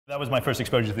That was my first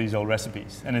exposure to these old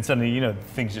recipes, and then suddenly,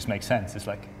 things just make sense. It's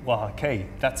like, well, okay,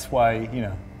 that's why,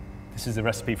 this is a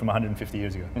recipe from 150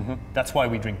 years ago. That's why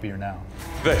we drink beer now.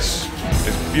 This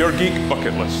is Beer Geek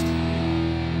Bucket List.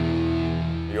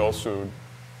 You also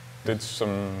did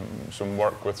some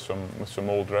work with some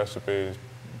old recipes,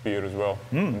 beer as well,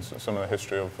 and some of the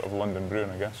history of London brewing,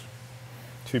 I guess.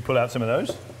 Should we pull out some of those?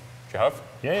 Do you have?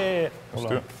 Yeah. Let's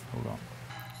do it. Hold on.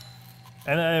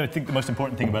 And I think the most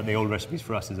important thing about the old recipes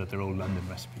for us is that they're all London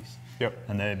recipes. Yep.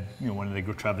 And they're, one of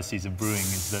the travesties of brewing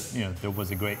is that there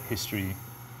was a great history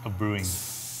of brewing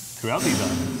throughout these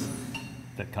islands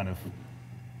that kind of,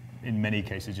 in many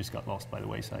cases, just got lost by the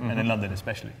wayside. And in London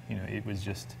especially, it was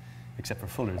just, except for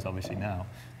Fuller's obviously now,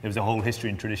 there was a whole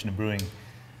history and tradition of brewing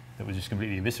that was just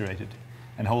completely eviscerated.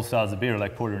 And whole styles of beer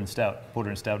like porter and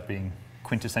stout being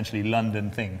quintessentially London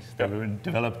things. They were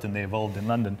developed and they evolved in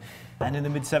London. And in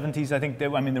the mid-70s, I think they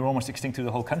were almost extinct through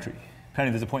the whole country.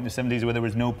 Apparently there's a point in the 70s where there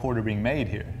was no porter being made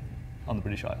here on the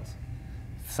British Isles.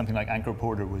 Something like Anchor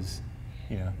Porter was,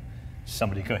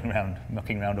 somebody going around,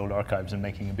 mucking around old archives and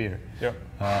making a beer. Yeah.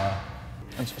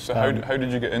 And so how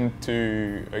did you get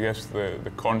into, I guess,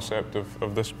 the concept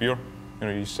of this beer?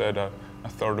 You said a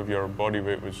third of your body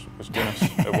weight was Guinness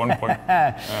at one point.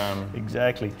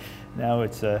 Exactly. Now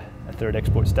it's a third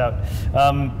export stout.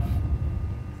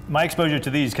 My exposure to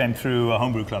these came through a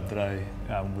homebrew club that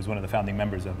I was one of the founding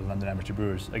members of, the London Amateur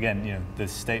Brewers. Again, the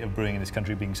state of brewing in this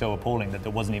country being so appalling that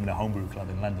there wasn't even a homebrew club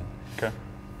in London. Okay.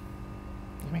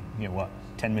 I mean, what,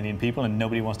 10 million people and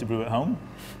nobody wants to brew at home?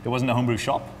 There wasn't a homebrew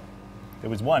shop. There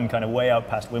was one kind of way out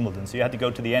past Wimbledon, so you had to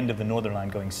go to the end of the Northern Line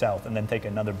going south and then take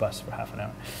another bus for half an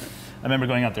hour. I remember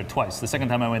going out there twice. The second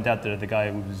time I went out there, the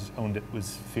guy who owned it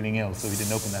was feeling ill, so he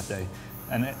didn't open that day.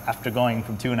 And after going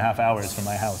from 2.5 hours from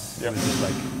my house, it was just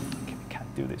like, I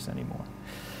can't do this anymore.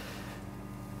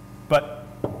 But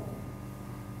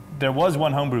there was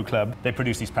one homebrew club. They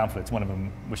produced these pamphlets, one of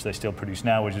them, which they still produce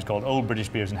now, which is called Old British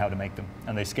Beers and How to Make Them.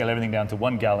 And they scale everything down to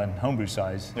 1 gallon homebrew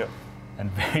size and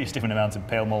various different amounts of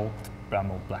pale malt, brown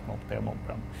malt, black malt, pale malt,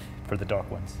 brown for the dark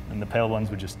ones. And the pale ones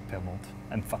were just pale malt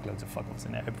and fuckloads of fuggles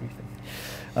in everything.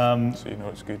 So you know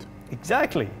it's good.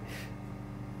 Exactly.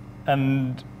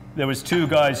 And there was 2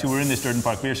 guys who were in this Durden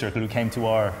Park Beer Circle who came to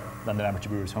our London Amateur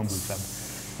Brewers Homebrew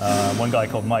Club. One guy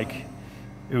called Mike,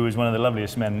 who was one of the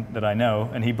loveliest men that I know,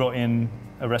 and he brought in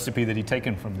a recipe that he'd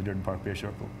taken from the Durden Park Beer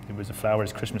Circle. It was a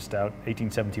Flowers Christmas Stout,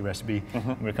 1870 recipe.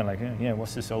 And we were kind of like, yeah,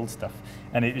 what's this old stuff?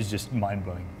 And it was just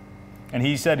mind-blowing. And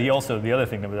he said the other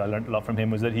thing that I learned a lot from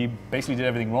him was that he basically did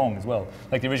everything wrong as well.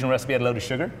 Like the original recipe had a load of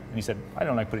sugar, and he said, I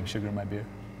don't like putting sugar in my beer.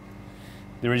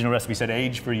 The original recipe said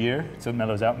age for a year, so it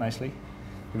mellows out nicely.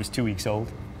 It was 2 weeks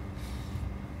old.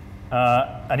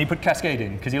 And he put Cascade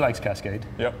in, because he likes Cascade.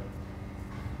 Yep.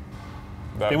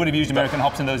 They would have used American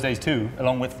hops in those days too,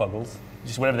 along with Fuggles,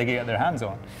 just whatever they could get their hands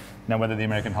on. Now, whether the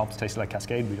American hops tasted like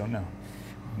Cascade, we don't know.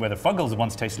 Whether Fuggles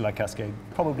once tasted like Cascade,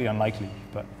 probably unlikely,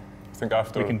 but I think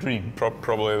after we can dream.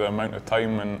 Probably the amount of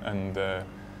time and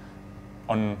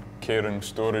uncaring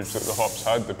storage that the hops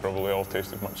had, they probably all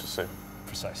tasted much the same.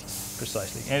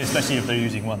 Precisely. And especially if they're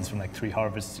using ones from like 3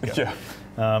 harvests ago.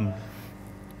 Yeah.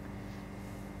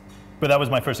 But that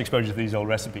was my first exposure to these old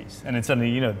recipes. And then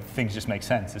suddenly, things just make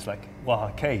sense. It's like, well,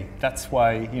 okay, that's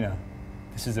why,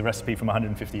 this is a recipe from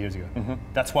 150 years ago.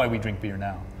 That's why we drink beer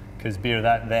now. Because beer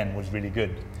then was really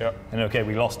good. Yeah. And okay,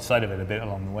 we lost sight of it a bit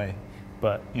along the way.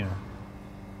 But,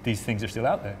 these things are still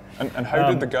out there. And how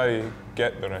did the guy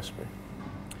get the recipe?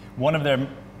 One of their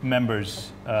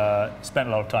members spent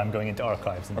a lot of time going into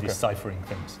archives and deciphering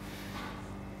things.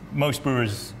 Most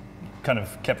brewers kind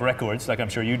of kept records, like I'm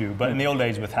sure you do, but in the old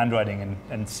days with handwriting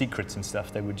and secrets and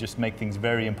stuff, they would just make things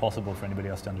very impossible for anybody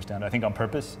else to understand, I think on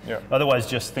purpose. Yeah. Otherwise,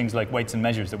 just things like weights and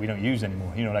measures that we don't use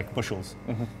anymore, like bushels.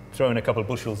 Throw in a couple of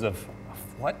bushels of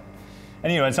what?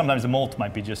 And and sometimes the malt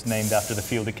might be just named after the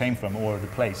field it came from or the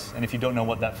place. And if you don't know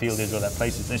what that field is or that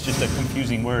place is, it's just a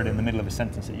confusing word in the middle of a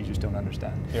sentence that you just don't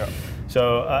understand. Yeah.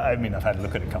 So, I've had a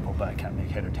look at a couple, but I can't make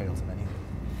head or tails of anything.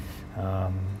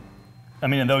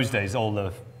 In those days, all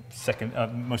the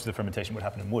most of the fermentation would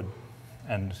happen in wood,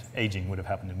 and aging would have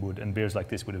happened in wood, and beers like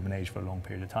this would have been aged for a long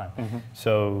period of time.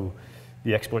 So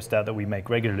the export stout that we make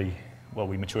regularly,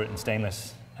 we mature it in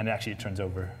stainless, and actually it turns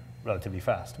over relatively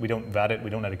fast. We don't vat it,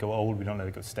 we don't let it go old, we don't let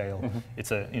it go stale.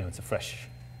 It's a fresh,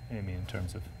 in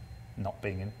terms of not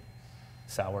being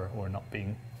sour or not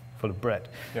being full of Brett.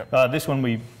 Yep. This one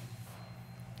we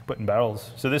put in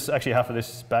barrels. So this, actually half of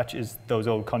this batch is those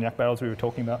old cognac barrels we were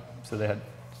talking about. So they had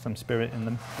some spirit in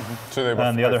them. So they were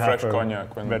and the other fresh half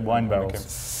cognac when red wine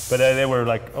barrels. But they were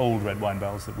like old red wine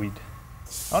barrels that we'd...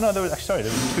 Oh no, there was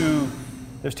 2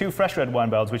 There's 2 fresh red wine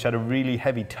barrels which had a really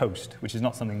heavy toast, which is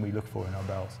not something we look for in our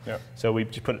barrels. Yeah. So we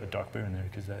just put a dark beer in there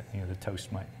because the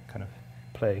toast might kind of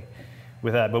play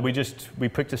with that. But we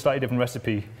picked a slightly different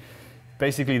recipe.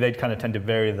 Basically, they'd kind of tend to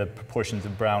vary the proportions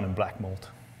of brown and black malt.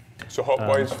 So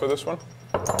hop-wise for this one?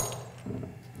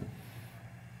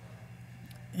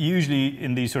 Usually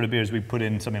in these sort of beers, we put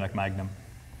in something like Magnum.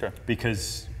 Okay.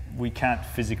 Because we can't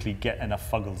physically get enough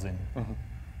fuggles in.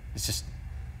 It's just,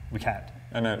 we can't.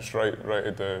 And then it's right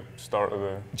at the start of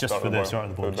the Just for the start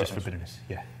of the boil, just for bitterness,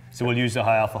 yeah. So we'll use a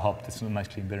high alpha hop that's a nice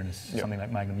clean bitterness, something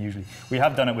like Magnum usually. We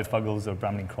have done it with Fuggles or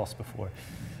Bramling Cross before.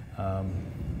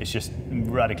 It's just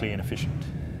radically inefficient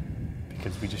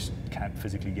because we just can't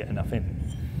physically get enough in.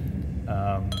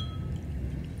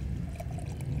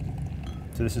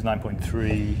 So this is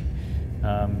 9.3,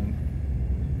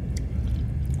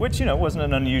 which, you know, wasn't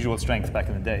an unusual strength back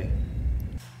in the day.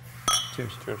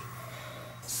 Cheers. Cheers.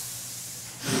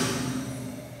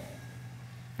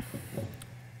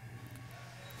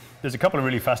 There's a couple of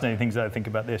really fascinating things that I think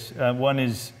about this. One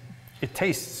is it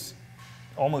tastes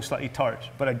almost slightly tart,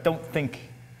 but I don't think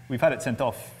we've had it sent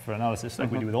off for analysis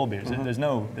like we do with all beers. There's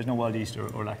no wild yeast or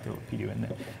lactopedie in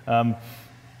there.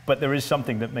 But there is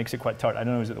something that makes it quite tart. I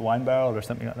don't know, is it the wine barrel or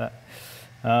something like that?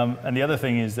 And the other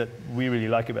thing is that we really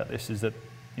like about this is that,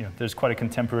 you know, there's quite a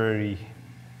contemporary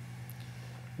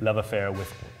love affair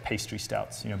with pastry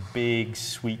stouts. You know, big,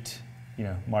 sweet, you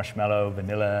know, marshmallow,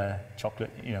 vanilla, chocolate,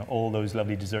 you know, all those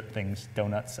lovely dessert things,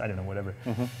 donuts, I don't know, whatever,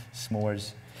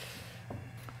 s'mores.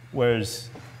 Whereas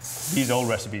these old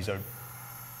recipes are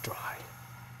dry,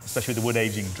 especially the wood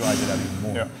aging dries it out even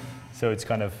more. Yeah. So it's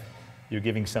kind of, you're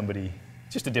giving somebody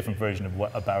just a different version of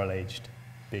what a barrel-aged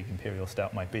big imperial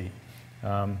stout might be.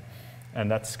 And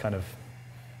that's kind of,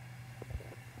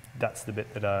 that's the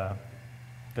bit that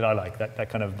I like, that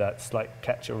kind of, that slight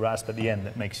catch or rasp at the end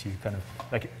that makes you kind of,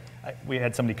 like, we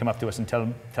had somebody come up to us and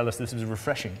tell us this was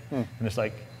refreshing. And it's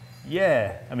like,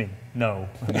 yeah, I mean, no.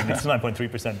 I mean, it's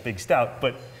 9.3% big stout,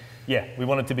 but yeah, we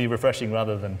want it to be refreshing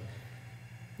rather than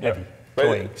heavy,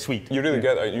 cloying, sweet. You really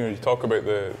get that. You know, you talk about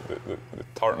the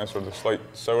tartness or the slight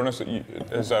sourness. It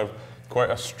is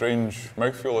quite a strange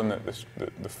mouthfeel in that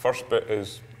the first bit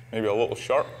is maybe a little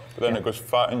sharp, but then it goes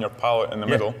fat in your palate in the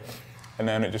middle, and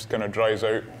then it just kind of dries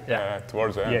out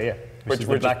towards the end. Yeah, yeah. Which is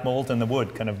the black malt and the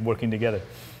wood kind of working together.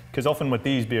 Because often with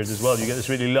these beers as well, you get this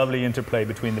really lovely interplay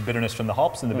between the bitterness from the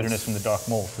hops and the bitterness from the dark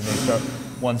malt, and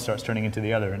one starts turning into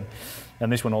the other.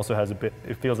 And this one also has a bit,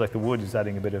 it feels like the wood is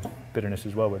adding a bit of bitterness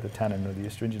as well with the tannin or the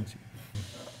astringency.